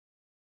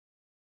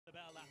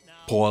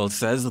Paul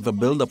says the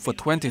build-up for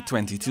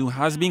 2022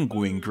 has been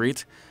going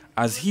great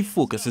as he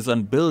focuses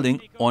on building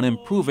on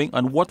improving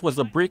on what was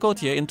a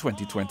breakout year in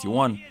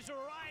 2021.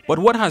 But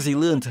what has he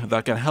learned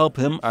that can help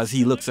him as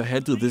he looks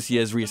ahead to this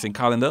year's racing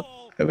calendar?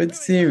 I would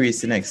say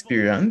racing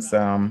experience,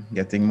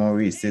 getting more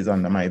races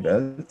under my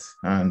belt,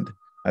 and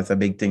that's a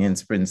big thing in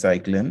sprint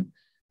cycling.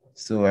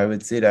 So I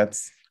would say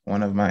that's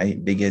one of my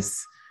biggest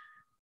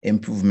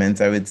improvements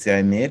I would say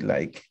I made,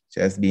 like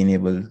just being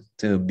able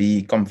to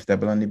be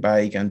comfortable on the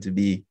bike and to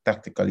be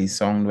tactically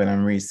sound when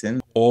I'm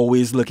racing.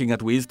 Always looking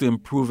at ways to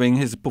improving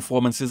his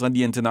performances on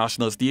the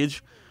international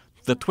stage,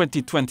 the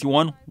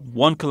 2021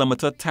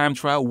 1-kilometer time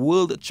trial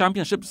World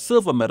Championship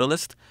silver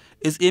medalist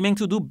is aiming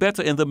to do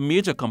better in the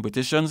major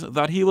competitions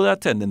that he will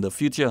attend in the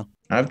future.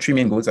 I have three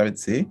main goals, I would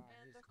say.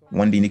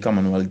 One being the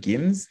Commonwealth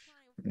Games,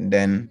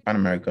 then Pan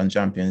American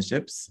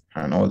Championships,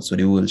 and also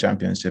the World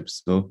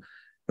Championships. So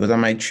those are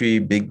my three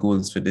big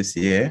goals for this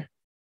year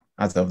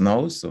as of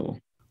now.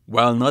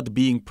 While not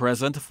being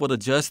present for the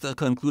just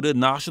concluded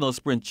National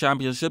Sprint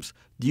Championships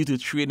due to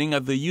training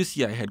at the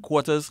UCI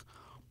headquarters,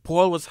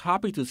 Paul was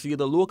happy to see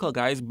the local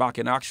guys back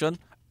in action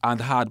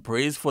and had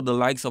praise for the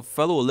likes of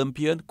fellow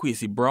Olympian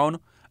Kwesi Brown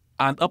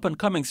and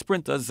up-and-coming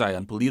sprinter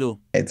Zion Pulido.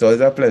 It's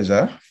always a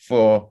pleasure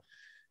for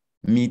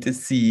me to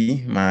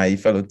see my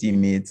fellow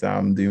teammates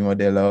doing what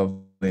they love,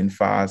 going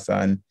fast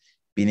and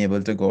being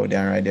able to go out there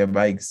and ride their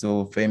bikes.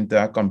 So for him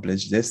to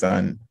accomplish this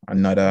and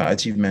another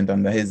achievement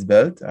under his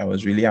belt, I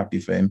was really happy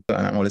for him.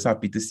 And I'm always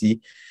happy to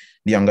see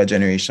the younger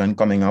generation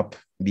coming up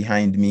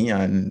behind me.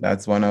 And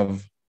that's one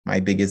of my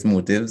biggest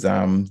motives,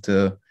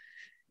 to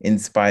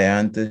inspire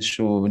and to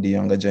show the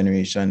younger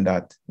generation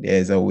that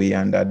there's a way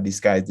and that the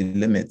sky's the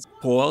limit.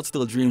 Paul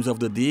still dreams of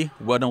the day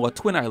when our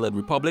Twin Island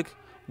Republic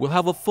will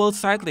have a full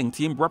cycling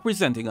team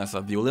representing us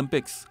at the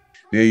Olympics.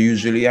 We're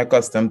usually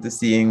accustomed to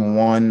seeing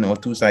one or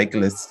two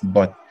cyclists,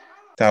 but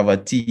to have a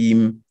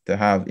team, to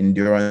have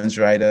endurance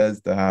riders,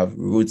 to have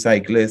road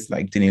cyclists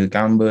like Tennille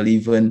Campbell,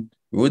 even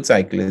road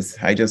cyclists,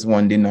 I just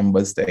want the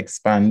numbers to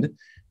expand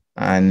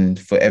and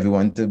for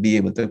everyone to be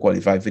able to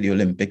qualify for the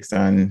Olympics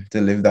and to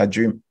live that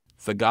dream.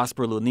 The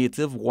Gasparilla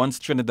native wants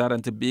Trinidad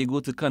and Tobago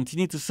to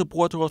continue to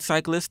support our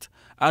cyclists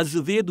as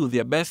they do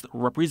their best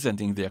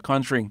representing their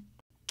country.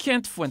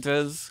 Kent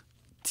Fuentes,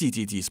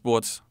 TTT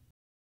Sports.